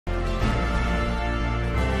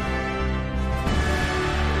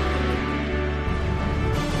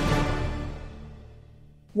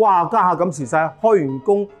哇！家下咁時勢，開完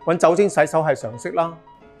工揾酒精洗手係常識啦，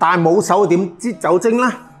但係冇手點擠酒精咧？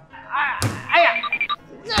哎呀！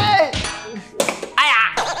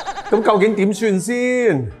咁究竟點算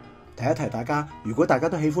先？提一提大家，如果大家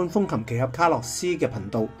都喜歡風琴奇俠卡洛斯嘅頻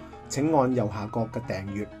道，請按右下角嘅訂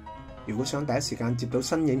閱。如果想第一時間接到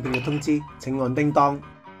新影片嘅通知，請按叮當。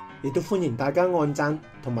亦都歡迎大家按讚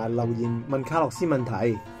同埋留言問卡洛斯問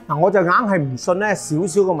題。嗱，我就硬係唔信咧，少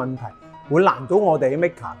少嘅問題會難到我哋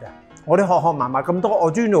Maker 嘅。我哋學埋咁多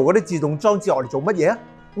Arduino 嗰啲自動裝置，我哋做乜嘢啊？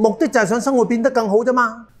目的就係想生活變得更好啫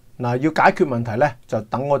嘛。嗱，要解決問題咧，就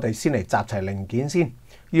等我哋先嚟集齊零件先。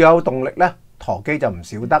要有動力咧，陀機就唔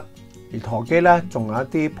少得。而陀機咧，仲有一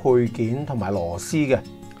啲配件同埋螺絲嘅。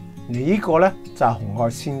而呢個咧就係紅外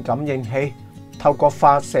線感應器，透過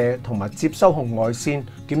發射同埋接收紅外線，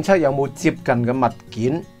檢測有冇接近嘅物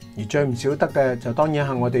件。而最唔少得嘅就當然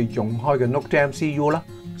係我哋用開嘅 NodeMCU 啦。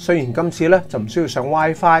雖然今次咧就唔需要上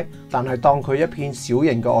WiFi， 但係當佢一片小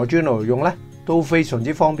型嘅 Arduino 用咧，都非常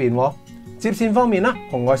之方便喎。接線方面咧，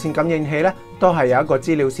紅外線感應器咧都係有一個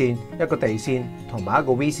資料線、一個地線同埋一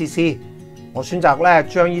個 VCC。我選擇咧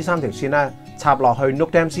將呢三條線咧插落去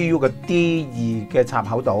NodeMCU 嘅 D2 嘅插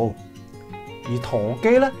口度，而陀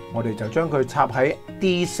機咧我哋就將佢插喺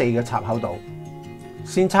D4 嘅插口度。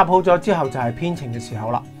線插好咗之後就係編程嘅時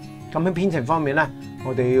候啦。咁喺編程方面咧，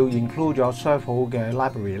我哋要 include 咗 Servo 嘅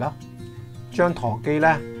library 啦，將陀機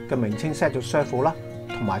咧嘅名稱 set 咗 Servo 啦，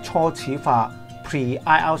同埋初始化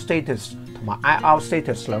pre-IR status 同埋 IR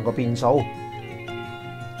status 兩個變數。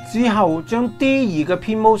之後將 D2 嘅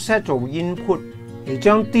編模 set 做 input， 而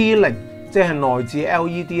將 D0 即係內置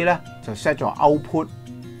LED 咧就 set 做 output。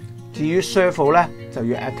至於 Servo 咧就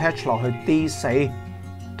要 attach 落去 D4，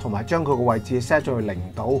 同埋將佢個位置 set 咗去0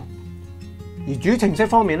度。而主程式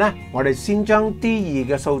方面咧，我哋先將 D2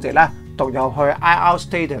 嘅數值咧讀入去 IR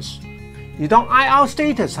status， 而當 IR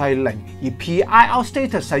status 係0，而 PIR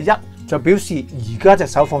status 係1，就表示而家隻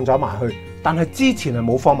手放咗埋去，但係之前係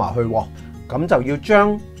冇放埋去喎。咁就要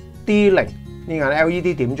將 D0 呢眼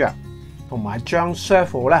LED 點着，同埋將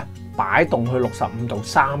Servo 咧擺動去65度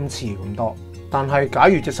3次咁多。但係假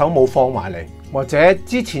如隻手冇放埋嚟，或者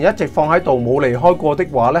之前一直放喺度冇離開過的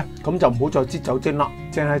話咧，咁就唔好再擠酒精啦，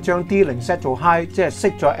淨係將 D0 set 做 high， 即係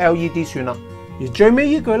熄咗 LED 算啦。而最尾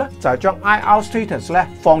呢句咧就係將 IR status 咧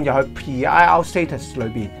放入去 PIR status 裏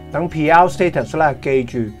邊，等 PIR status 咧記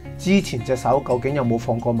住之前隻手究竟有冇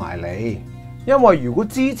放過埋嚟。因為如果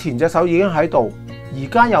之前隻手已經喺度，而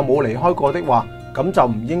家又冇離開過的話，咁就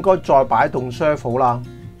唔應該再擺動 Servo 啦。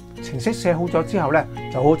程式寫好咗之後咧，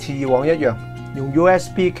就好似以往一樣，用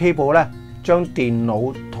USB cable 咧將電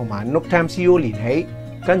腦同埋 NodeMCU 連起，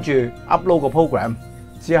跟住 upload 個 program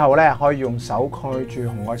之後咧，可以用手蓋住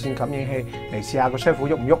紅外線感應器嚟試下個 Servo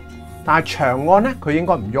喐唔喐。但係長按咧，佢應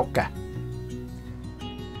該唔喐嘅。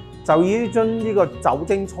就以呢個酒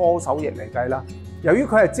精搓手液嚟計啦，由於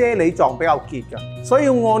佢係啫喱狀比較結嘅，所以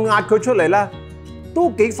要按壓佢出嚟咧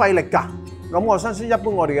都幾費力㗎。咁我相信一般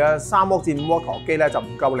我哋嘅3瓦至5瓦陀機咧就唔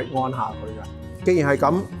夠力按下佢嘅。既然係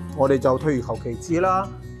咁，我哋就退而求其次啦，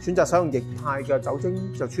選擇使用液態嘅酒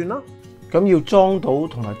精就算啦。咁要裝到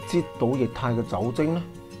同埋擠到液態嘅酒精咧，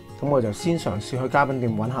咁我就先嘗試去家品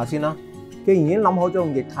店揾下先啦。既然已經諗好咗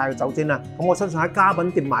用液態嘅酒精啦，咁我相信喺家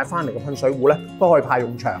品店買翻嚟嘅噴水壺咧都可以派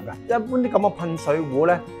用場嘅。一般啲咁嘅噴水壺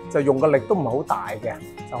咧就用嘅力都唔係好大嘅，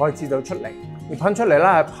就可以擠到出嚟。而噴出嚟咧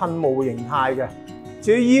係噴霧形態嘅。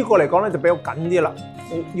至於依個嚟講咧就比較緊啲啦，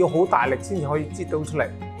要好大力先至可以擠到出嚟。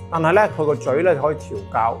但係咧佢個嘴咧就可以調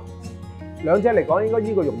校。兩者嚟講應該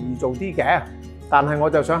依個容易做啲嘅，但係我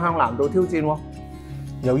就想向難度挑戰喎。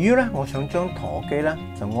由於咧我想將陀機咧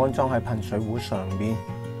就安裝喺噴水壺上面，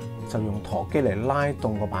就用陀機嚟拉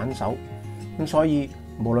動個扳手。咁所以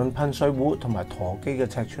無論噴水壺同埋陀機嘅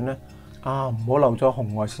尺寸咧，唔好漏咗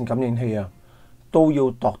紅外線感應器啊，都要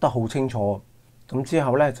度得好清楚。咁之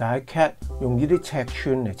後咧就喺 CAD 用呢啲尺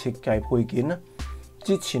寸嚟設計配件啦。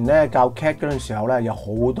之前咧教 CAD 嗰陣時候咧，有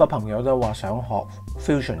好多朋友都話想學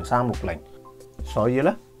Fusion 360，所以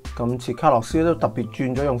咧今次卡洛斯都特別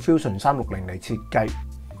轉咗用 Fusion 360嚟設計。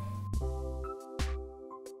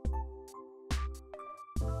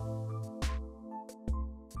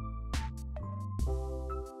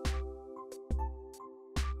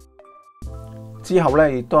之後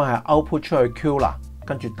咧亦都係 output 出去 Q 啦，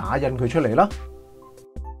跟住打印佢出嚟啦。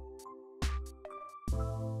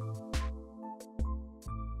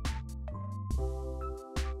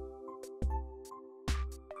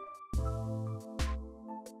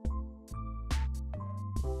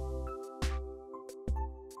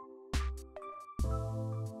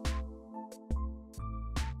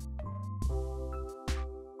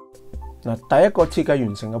嗱，第一個設計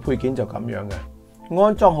完成嘅配件就咁樣嘅。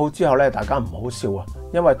安裝好之後咧，大家唔好笑啊，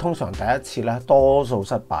因為通常第一次咧多數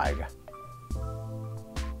失敗嘅。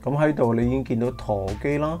咁喺度你已經見到舵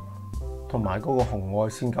機啦，同埋嗰個紅外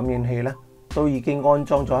線感應器咧，都已經安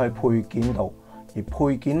裝咗喺配件度，而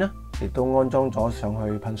配件咧亦都安裝咗上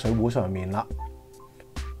去噴水壺上面啦。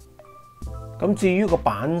咁至於個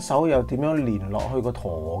扳手又點樣連落去個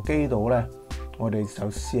舵機度咧？我哋就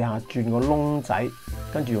試下轉個窿仔，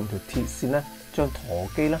跟住用條鐵線咧，將舵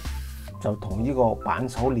機咧就同呢個扳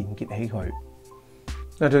手連結起佢。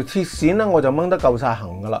嗱，條鐵線咧我就掹得夠晒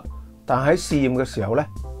行噶啦，但喺試驗嘅時候咧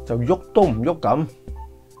就喐都唔喐咁，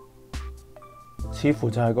似乎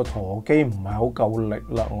就係個舵機唔係好夠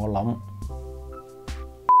力啦。我諗，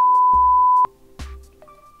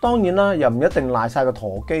當然啦，又唔一定賴晒個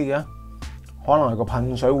舵機嘅，可能係個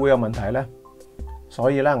噴水壺有問題咧。所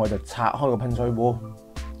以咧，我就拆開個噴水壺，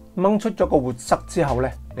掹出咗個活塞之後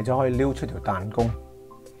咧，你就可以撩出條彈弓。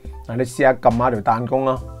嗱，你試下撳下條彈弓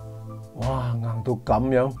啦，哇，硬到咁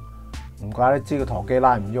樣，唔怪得知個舵機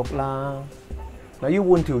拉唔喐啦。嗱，要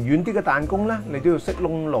換條軟啲嘅彈弓咧，你都要識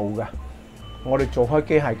窿路嘅。我哋做開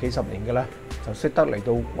機械幾十年嘅咧，就識得嚟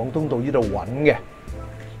到廣東道呢度揾嘅。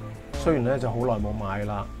雖然咧就好耐冇買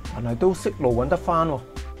啦，但係都識路揾得翻喎。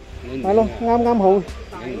係咯，啱啱好，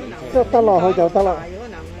執得落去就得啦。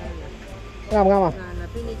啱唔啱啊？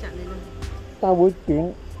但會短，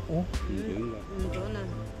唔短啊。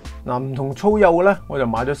嗱，唔同粗幼嘅咧，我就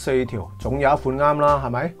買咗4條，總有一款啱啦，係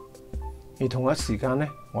咪？而同一時間咧，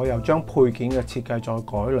我又將配件嘅設計再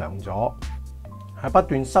改良咗。喺不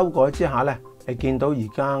斷修改之下咧，你見到而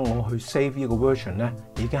家我去 save 呢個 version 咧，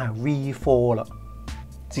已經係 V4 啦。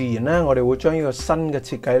自然咧，我哋會將呢個新嘅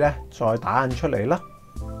設計咧再打印出嚟啦。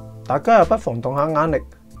大家又不妨動下眼力，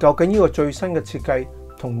究竟呢個最新嘅設計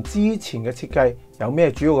同之前嘅設計有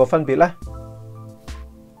咩主要嘅分別呢？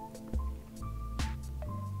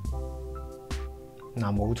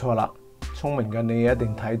嗱，冇錯啦，聰明嘅你一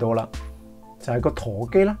定睇到啦，就係個舵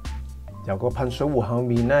機咧，由個噴水壺後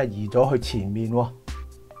面咧移咗去前面喎，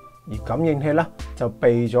而感應器咧就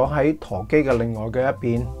避咗喺舵機嘅另外嘅一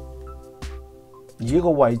邊，而呢個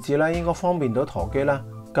位置咧應該方便到舵機咧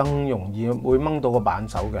更容易會掹到個扳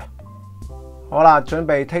手嘅。好啦，準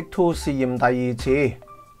備 take two 試驗第2次。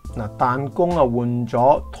嗱，彈弓啊換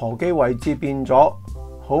咗，舵機位置變咗，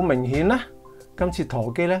好明顯咧。今次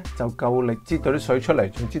舵機咧就夠力擠到啲水出嚟，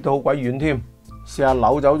仲擠到好鬼遠添。試下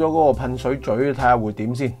扭走咗嗰個噴水嘴，睇下會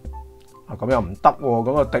點先。啊，咁又唔得喎，咁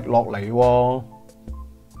就滴落嚟喎。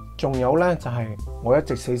仲有咧就係我一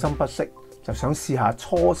直死心不息，就想試下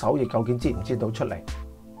搓手液究竟擠唔擠到出嚟。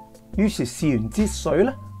於是試完擠水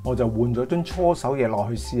咧，我就換咗樽搓手液落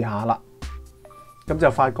去試下啦。咁就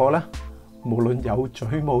發覺咧，無論有嘴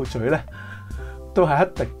冇嘴咧，都係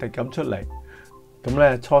一滴滴咁出嚟。咁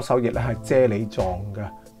咧，搓手液咧係啫喱狀嘅，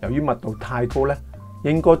由於密度太高咧，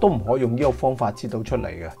應該都唔可以用呢個方法擠到出嚟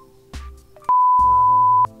嘅。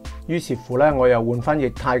於是乎咧，我又換翻液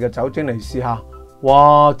態嘅酒精嚟試下，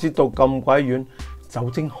哇！擠到咁鬼遠，酒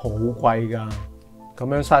精好貴㗎，咁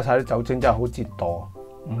樣嘥晒啲酒精真係好折墮。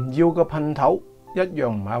唔要個噴頭一樣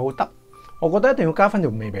唔係好得，我覺得一定要加翻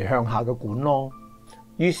條微微向下嘅管咯。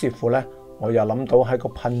於是乎咧，我又諗到喺個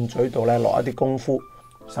噴嘴度咧落一啲功夫。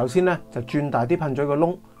首先咧就轉大啲噴嘴個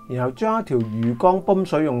窿，然後將一條魚缸泵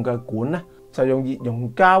水用嘅管咧，就用熱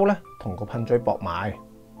溶膠咧同個噴嘴駁埋。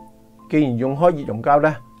既然用開熱溶膠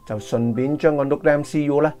咧，就順便將個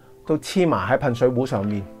NodeMCU 咧都黐埋喺噴水壺上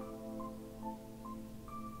面。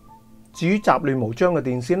至於雜亂無章嘅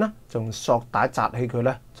電線咧，就用索帶紮起佢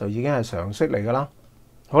咧，就已經係常識嚟㗎啦。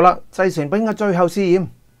好啦，製成品嘅最後試驗，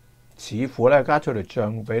似乎咧加出嚟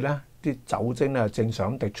象鼻咧，啲酒精咧正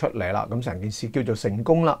常滴出嚟啦，咁成件事叫做成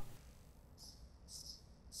功啦。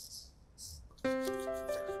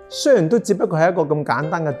雖然都只不過係一個咁簡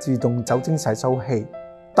單嘅自動酒精洗手器，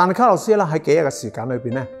但係卡洛斯咧喺幾日嘅時間裏邊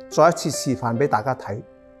咧，再一次示範俾大家睇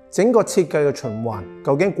整個設計嘅循環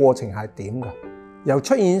究竟過程係點㗎。由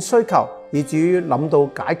出現需求，以至於諗到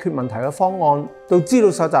解決問題嘅方案，到資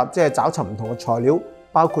料搜集，即係找尋唔同嘅材料，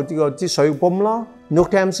包括呢個支水泵啦、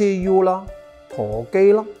NodeMCU 啦、舵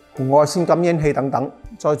機啦、紅外線感應器等等，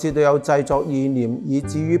再至到有製作意念，以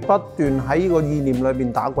至於不斷喺呢個意念裏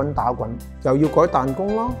邊打滾，又要改彈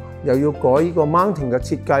弓啦，又要改呢個 mounting 嘅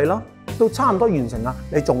設計啦。到差唔多完成啦，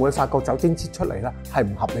你仲會發覺酒精擠出嚟咧係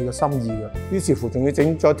唔合你嘅心意嘅，於是乎仲要整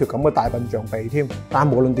咗條咁嘅大笨象鼻添。但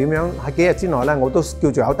係無論點樣喺幾日之內咧，我都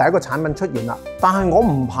叫做有第一個產品出現啦。但係我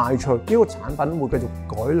唔排除呢個產品會繼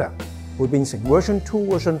續改良，會變成 version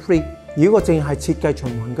 2、version 3。而呢個正係設計循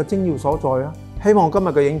環嘅精要所在啊！希望今日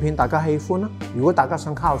嘅影片大家喜歡啦。如果大家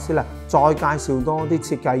想卡洛斯咧再介紹多啲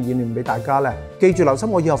設計意念俾大家咧，記住留心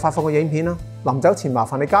我以後發放嘅影片啦。臨走前麻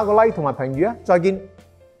煩你加個 like 同埋評語啊！再見。